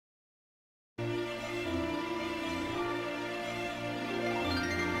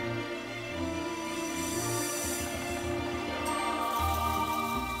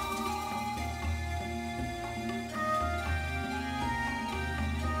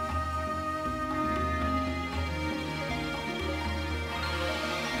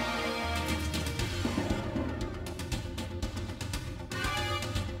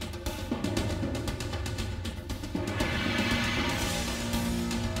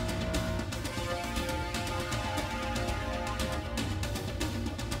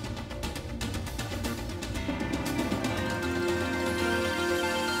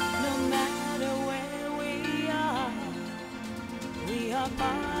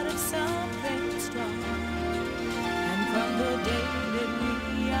something strong. And from the day that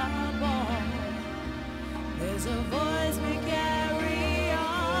we are born, there's a voice we carry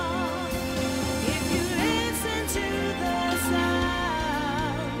on. If you listen to the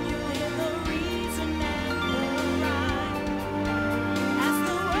sound, you'll hear the reason and the rhyme. As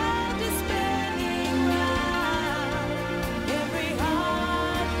the world is spinning round, every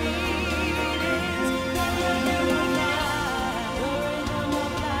heartbeat is the rhythm of life, the rhythm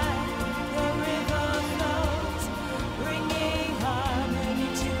of life. The river flows, bringing harmony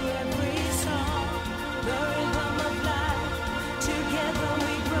to every song. The rhythm of life, together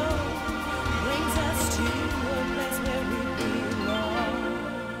we grow, brings us to a place where we belong.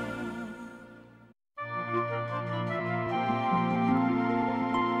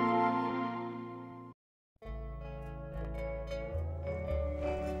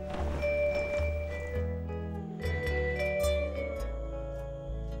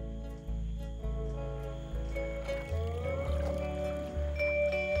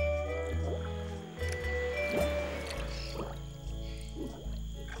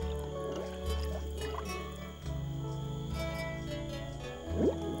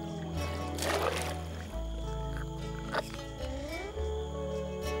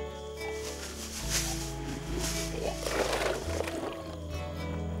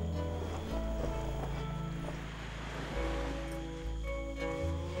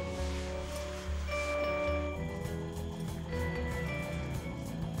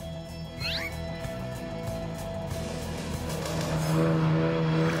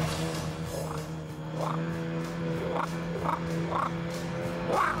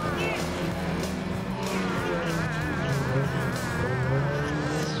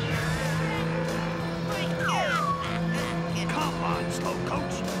 Come on, slow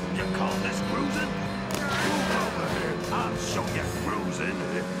coach. You call this cruising? Move over here. I'll show you cruising.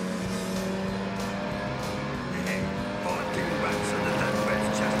 14 rats in the dead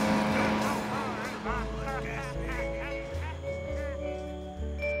man's chest.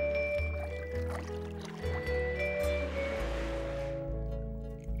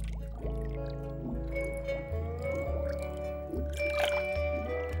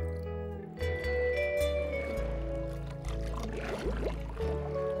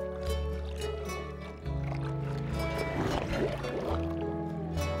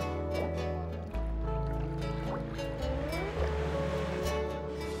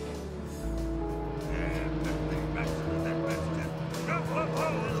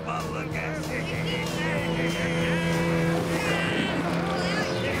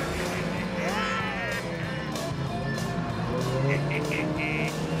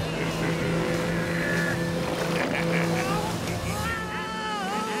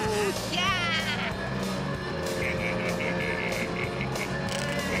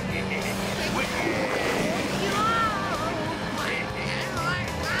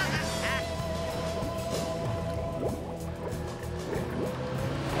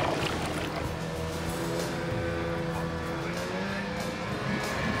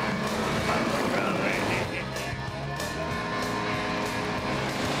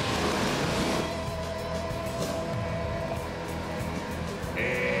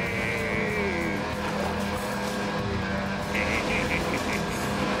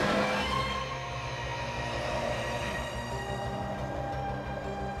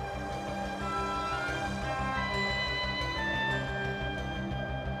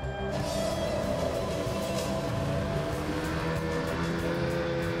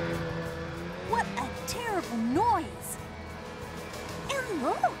 What a terrible noise! And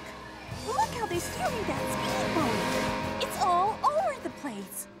look! Look how they're steering that speedboat! It's all over the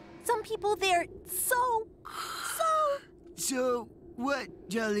place! Some people there so... So, what,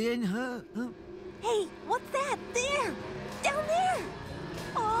 Jolene, huh? Hey, what's that? There! Down there!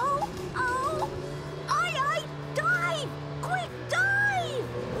 Oh! Dive! Quick, dive!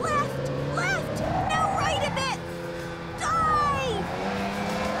 Left! Now right a bit! Dive!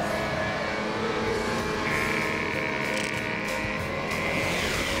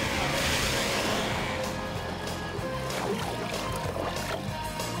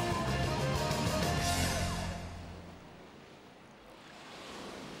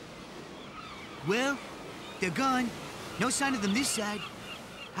 Well, they're gone. No sign of them this side.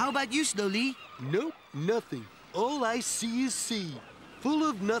 How about you, Slowly? Nope, nothing. All I see is sea. Full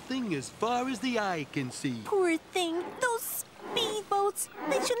of nothing as far as the eye can see. Poor thing. Those speedboats,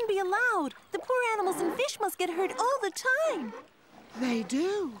 they shouldn't be allowed. The poor animals and fish must get hurt all the time. They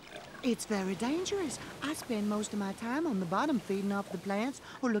do. It's very dangerous. I spend most of my time on the bottom feeding off the plants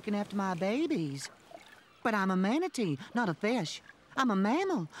or looking after my babies. But I'm a manatee, not a fish. I'm a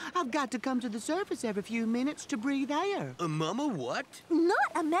mammal. I've got to come to the surface every few minutes to breathe air. A mama what? Not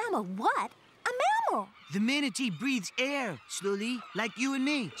a mammal, what? A mammal! The manatee breathes air, slowly, like you and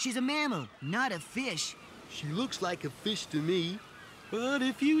me. She's a mammal, not a fish. She looks like a fish to me. But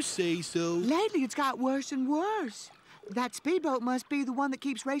if you say so... Lately, it's got worse and worse. That speedboat must be the one that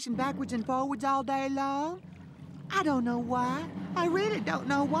keeps racing backwards and forwards all day long. I don't know why. I really don't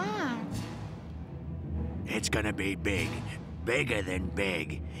know why. It's gonna be big. Bigger than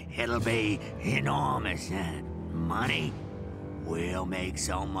big. It'll be enormous. Money? We'll make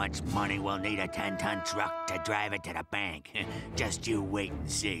so much money we'll need a 10-ton truck to drive it to the bank. Just you wait and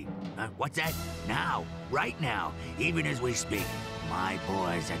see. What's that? Now. Right now. Even as we speak. My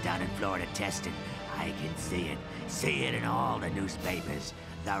boys are down in Florida testing. I can see it. See it in all the newspapers.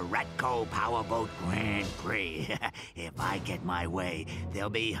 The Ratco Powerboat Grand Prix. If I get my way, there'll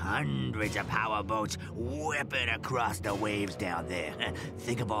be hundreds of powerboats whipping across the waves down there.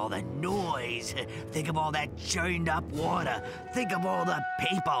 Think of all the noise. Think of all that churned up water. Think of all the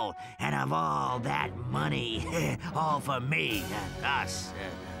people. And of all that money. All for me. Us.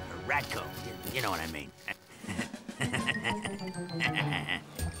 Ratco. You know what I mean.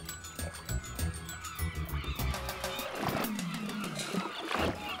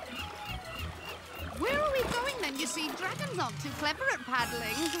 Where are we going then? You see, dragons aren't too clever at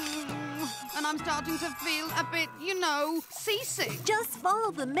paddling. And I'm starting to feel a bit, you know, seasick. Just follow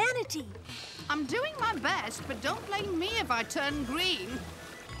the manatee. I'm doing my best, but don't blame me if I turn green.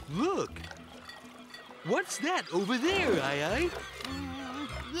 Look. What's that over there, Aye-Aye?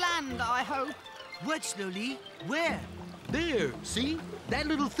 Land, I hope. What, slowly? Where? There, see? That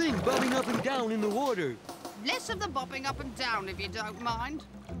little thing bobbing up and down in the water. Less of the bopping up and down, if you don't mind.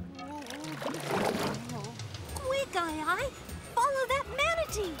 Quick, Aye-Aye. Follow that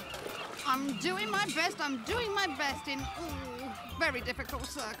manatee. I'm doing my best. I'm doing my best in very difficult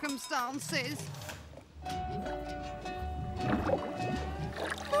circumstances.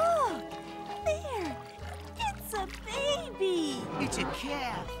 Look, there. It's a baby. It's a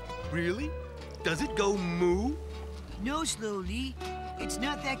calf. Really? Does it go moo? No, slowly. It's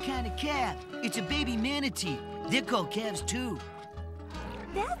not that kind of calf. It's a baby manatee. They're called calves, too.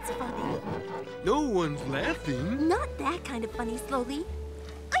 That's funny. No one's laughing. Not that kind of funny, slowly.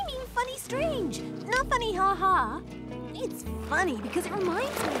 I mean funny strange. Not funny ha-ha. It's funny because it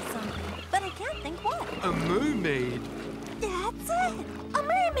reminds me of something, but I can't think what. A mermaid. That's it. A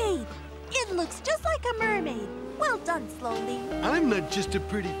mermaid. It looks just like a mermaid. Well done, slowly. I'm not just a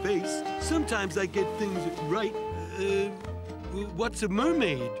pretty face. Sometimes I get things right. What's a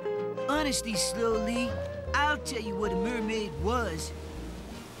mermaid? Honestly, slowly, I'll tell you what a mermaid was.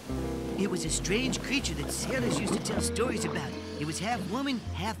 It was a strange creature that sailors used to tell stories about. It was half woman,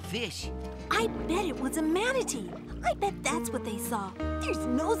 half fish. I bet it was a manatee. I bet that's what they saw. There's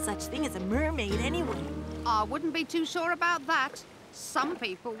no such thing as a mermaid anyway. I wouldn't be too sure about that. Some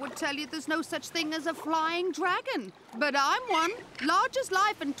people would tell you there's no such thing as a flying dragon. But I'm one. Large as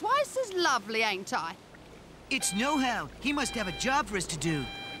life and twice as lovely, ain't I? It's know-how. He must have a job for us to do.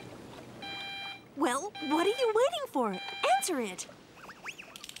 Well, what are you waiting for? Answer it.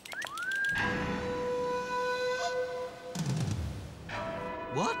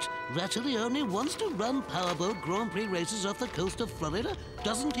 What? Rattalione wants to run powerboat Grand Prix races off the coast of Florida?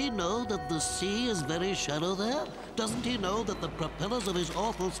 Doesn't he know that the sea is very shallow there? Doesn't he know that the propellers of his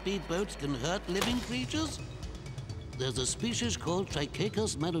awful speedboats can hurt living creatures? There's a species called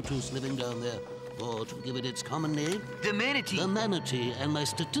Trichechus manitus living down there. Or, to give it its common name... The manatee. The manatee. And my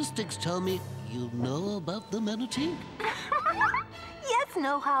statistics tell me you know about the manatee? Yes,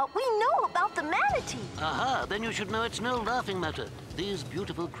 know-how. We know about the manatee. Aha, then you should know it's no laughing matter. These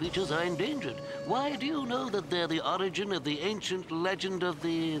beautiful creatures are endangered. Why do you know that they're the origin of the ancient legend of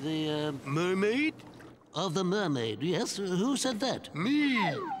the Mermaid? Of the mermaid, yes? Who said that?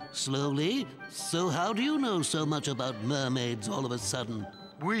 Me. Slowly. So how do you know so much about mermaids all of a sudden?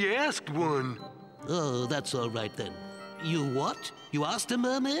 We asked one. Oh, that's all right then. You what? You asked a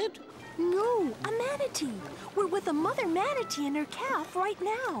mermaid? No, a manatee. We're with a mother manatee and her calf right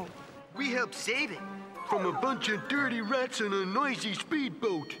now. We helped save it. From a bunch of dirty rats in a noisy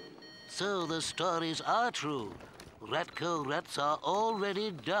speedboat. So the stories are true. Ratco rats are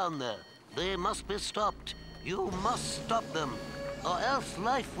already down there. They must be stopped. You must stop them. Or else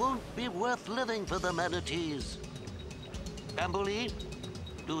life won't be worth living for the manatees. Bamboolee,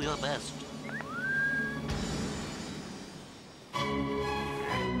 do your best.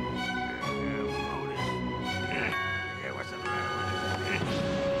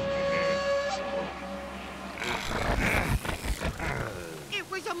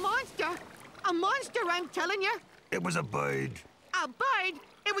 It was a monster. A monster, I'm telling you. It was a bird. A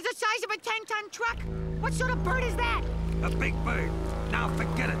It was the size of a 10-ton truck. What sort of bird is that? A big bird. Now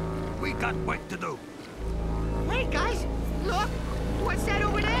forget it. We got work to do. Hey, guys, look. What's that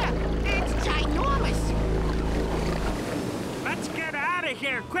over there? It's ginormous. Let's get out of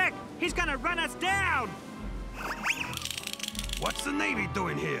here, quick! He's gonna run us down! What's the Navy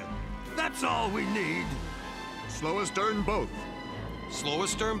doing here? That's all we need. Slow astern both. Slow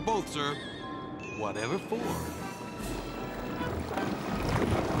astern both, sir. Whatever for.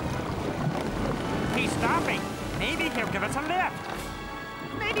 He's stopping. Maybe he'll give us a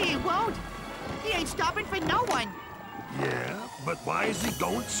lift. Maybe he won't. He ain't stopping for no one. Yeah, but why is he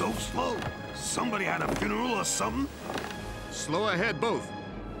going so slow? Somebody had a funeral or something? Slow ahead both.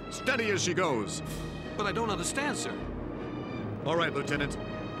 Steady as she goes. But I don't understand, sir. All right, Lieutenant.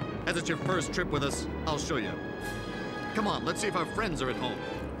 As it's your first trip with us, I'll show you. Come on, let's see if our friends are at home.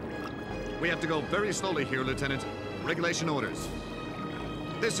 We have to go very slowly here, Lieutenant. Regulation orders.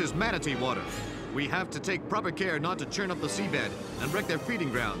 This is Manatee water. We have to take proper care not to churn up the seabed and wreck their feeding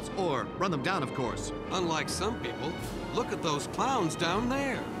grounds, or run them down, of course. Unlike some people, look at those clowns down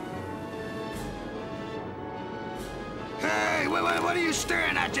there. Hey, what are you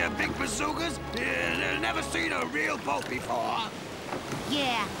staring at, you big bazookas? Never seen a real boat before.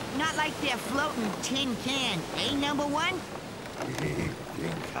 Yeah, not like their floating tin can, eh, number one?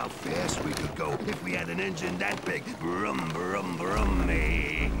 Think how fast we could go if we had an engine that big. Brum, brum, brum,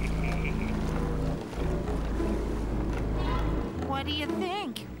 eh? What do you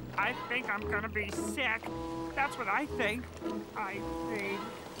think? I think I'm gonna be sick. That's what I think. I think.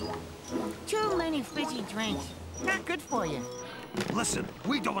 Too many fizzy drinks. Not good for you. Listen,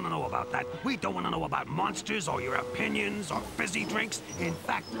 we don't want to know about that. We don't want to know about monsters or your opinions or fizzy drinks. In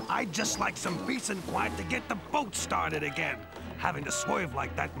fact, I'd just like some peace and quiet to get the boat started again. Having to swerve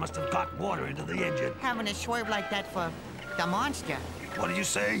like that must have got water into the engine. Having a swerve like that for the monster. What did you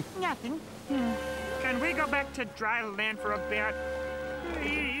say? Nothing. Can we go back to dry land for a bit?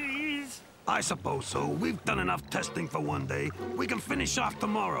 Please? I suppose so. We've done enough testing for one day. We can finish off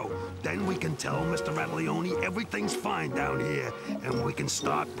tomorrow. Then we can tell Mr. Rattleone everything's fine down here. And we can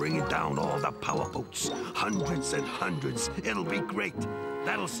start bringing down all the power boats. Hundreds and hundreds. It'll be great.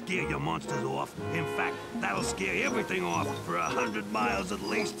 That'll scare your monsters off. In fact, that'll scare everything off for 100 miles at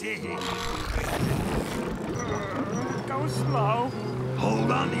least. Go slow.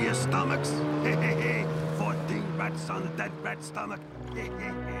 Hold on to your stomachs. 14 rats on a dead rat stomach.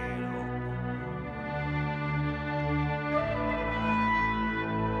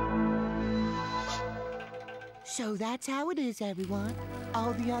 So that's how it is, everyone.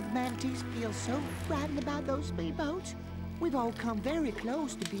 All the other manatees feel so frightened about those speedboats. We've all come very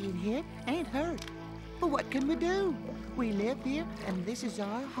close to being hit and hurt. But what can we do? We live here, and this is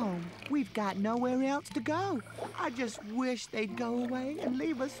our home. We've got nowhere else to go. I just wish they'd go away and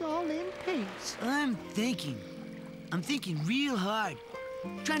leave us all in peace. I'm thinking real hard.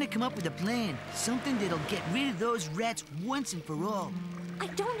 Trying to come up with a plan. Something that'll get rid of those rats once and for all. I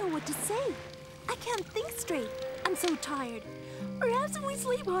don't know what to say. I can't think straight. I'm so tired. Perhaps if we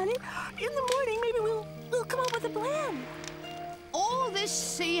sleep on it, in the morning maybe we'll come up with a plan. All this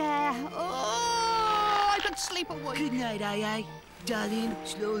sea air. Oh, I could sleep away. Good night, Aye. Darling,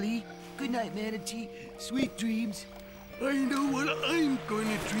 slowly. Good night, Manatee. Sweet dreams. I know what I'm going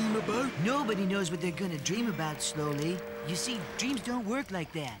to dream about. Nobody knows what they're gonna dream about, Slowly. You see, dreams don't work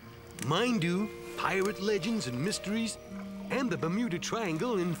like that. Mine do. Pirate legends and mysteries. And the Bermuda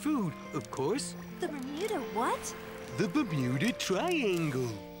Triangle and food, of course. The Bermuda what? The Bermuda Triangle.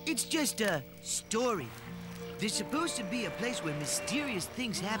 It's just a story. There's supposed to be a place where mysterious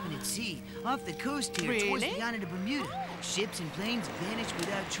things happen at sea, off the coast here, towards the island of Bermuda. Ships and planes vanish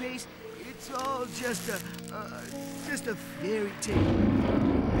without trace. It's all just a fairy tale.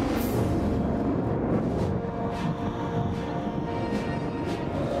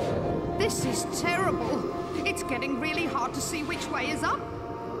 This is terrible. It's getting really hard to see which way is up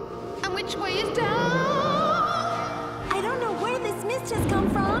and which way is down. I don't know where this mist has come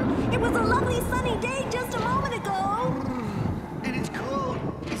from. It was a lovely sunny day just a moment ago. And it's cold.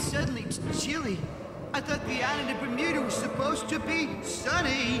 It's suddenly chilly. I thought the island of Bermuda was supposed to be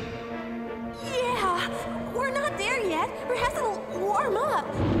sunny. Yeah, we're not there yet. Perhaps it'll warm up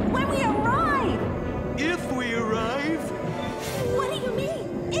when we arrive. If we arrive? What do you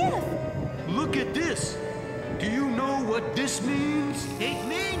mean, if? Look at this. Do you know what this means? It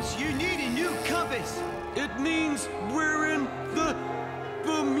means you need a new compass. It means we're in the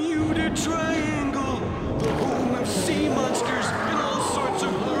Bermuda Triangle, the home of sea monsters and all sorts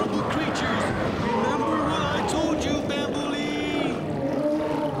of horrible creatures. Remember what I told you, Bambolee?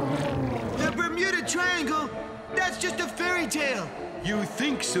 The Bermuda Triangle? That's just a fairy tale. You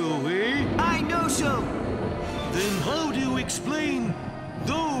think so, eh? I know so. Then how do you explain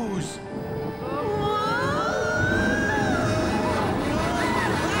those?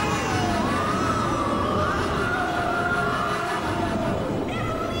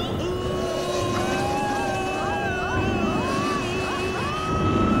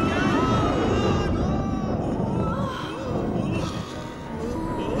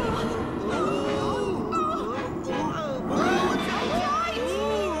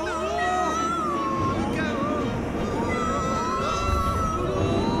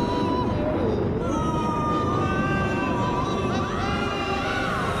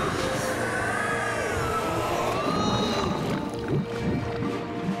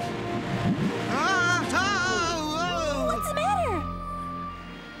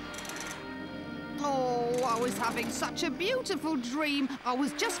 Such a beautiful dream. I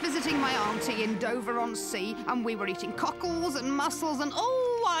was just visiting my auntie in Dover-on-Sea, and we were eating cockles and mussels, and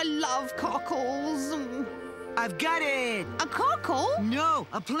oh, I love cockles. I've got it! A cockle? No,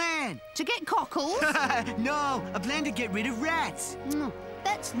 a plan. To get cockles? No, a plan to get rid of rats.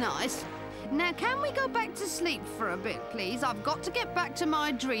 That's nice. Now, can we go back to sleep for a bit, please? I've got to get back to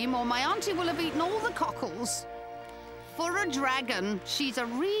my dream, or my auntie will have eaten all the cockles. For a dragon, she's a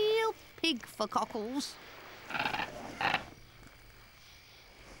real pig for cockles.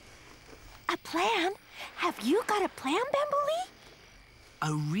 A plan? Have you got a plan, Bambouli?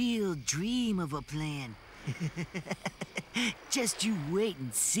 A real dream of a plan. Just you wait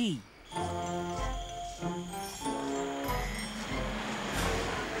and see.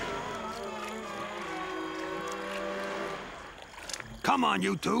 Come on,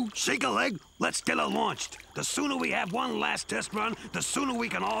 you two. Shake a leg. Let's get her launched. The sooner we have one last test run, the sooner we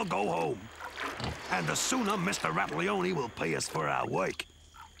can all go home. And the sooner Mr. Rattleone will pay us for our work.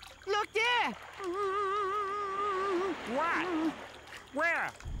 Look there! What?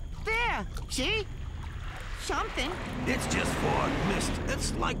 Where? There! See? Something. It's just fog, mist.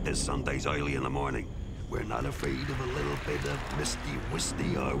 It's like this some days early in the morning. We're not afraid of a little bit of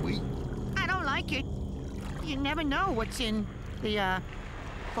misty-wisty, are we? I don't like it. You never know what's in the,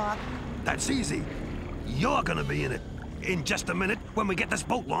 fog. That's easy. You're gonna be in it. In just a minute, when we get this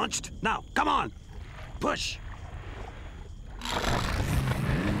boat launched. Now, come on! Push!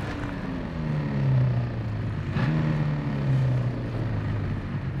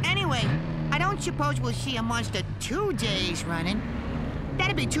 Anyway, I don't suppose we'll see a monster 2 days running.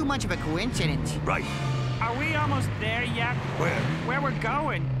 That'd be too much of a coincidence. Right. Are we almost there yet? Where? Where we're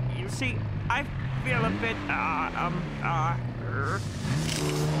going. You see, I feel a bit,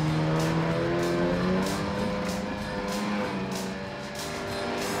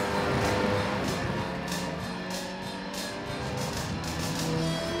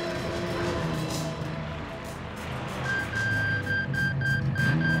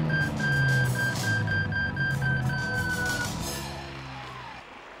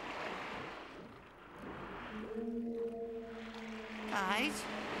 Guys,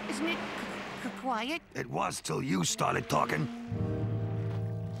 isn't it quiet? It was till you started talking.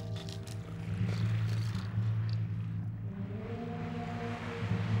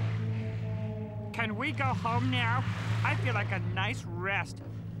 Can we go home now? I feel like a nice rest.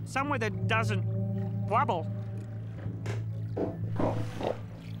 Somewhere that doesn't bubble.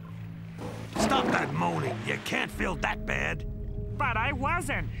 Stop that moaning. You can't feel that bad. But I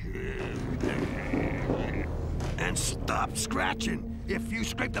wasn't. And stop scratching. If you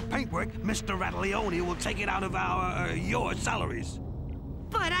scrape the paintwork, Mr. Rattleone will take it out of your salaries.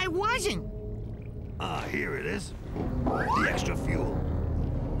 But I wasn't. Ah, here it is. The extra fuel.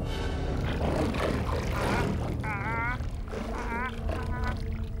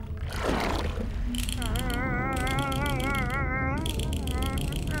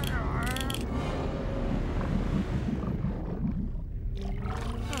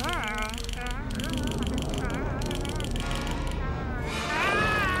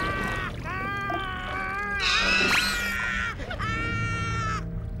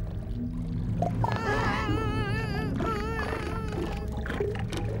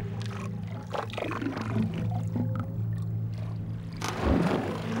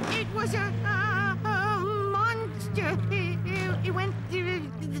 It was a monster. It went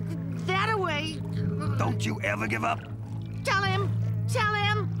that way. Don't you ever give up. Tell him. Tell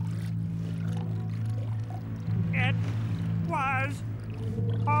him. It was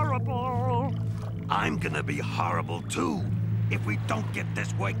horrible. I'm gonna be horrible too if we don't get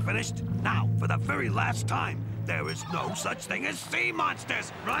this work finished. Now, for the very last time, there is no such thing as sea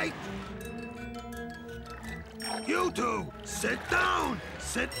monsters, right? You two, sit down!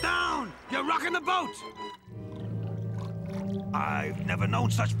 Sit down! You're rocking the boat! I've never known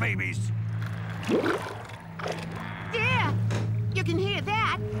such babies. There! You can hear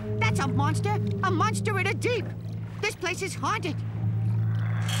that. That's a monster. A monster in a deep. This place is haunted.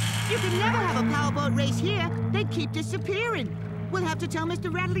 You can never have a powerboat race here. They'd keep disappearing. We'll have to tell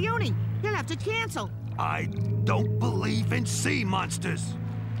Mr. Rattleone. He'll have to cancel. I don't believe in sea monsters.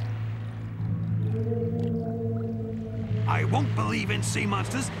 I won't believe in sea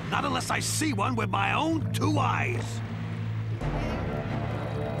monsters, not unless I see one with my own 2 eyes.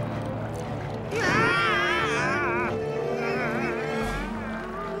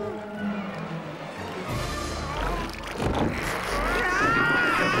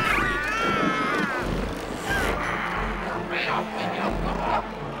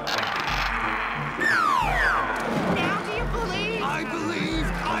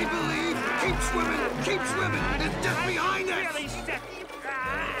 I believe. Keep swimming, keep swimming. It's just behind us. Really sick.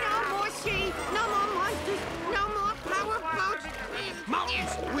 No more sea, no more monsters, no more powerboats.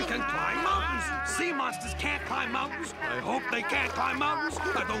 Mountains! We can climb mountains! Sea monsters can't climb mountains! I hope they can't climb mountains!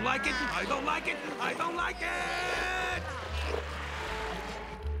 I don't like it! I don't like it! I don't like it!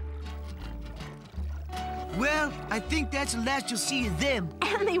 Well, I think that's the last you'll see of them.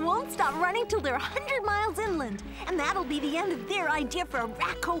 And they won't stop running till they're 100 miles inland. And that'll be the end of their idea for a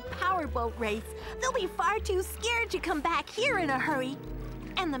Racco powerboat race. They'll be far too scared to come back here in a hurry.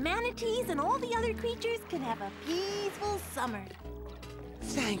 And the manatees and all the other creatures can have a peaceful summer.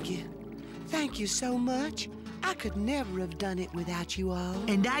 Thank you. Thank you so much. I could never have done it without you all.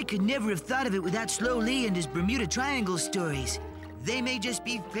 And I could never have thought of it without Slow Lee and his Bermuda Triangle stories. They may just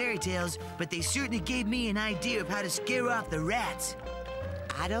be fairy tales, but they certainly gave me an idea of how to scare off the rats.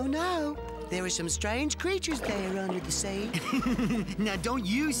 I don't know. There were some strange creatures there under the sea. Now, don't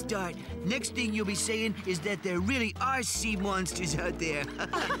you start. Next thing you'll be saying is that there really are sea monsters out there.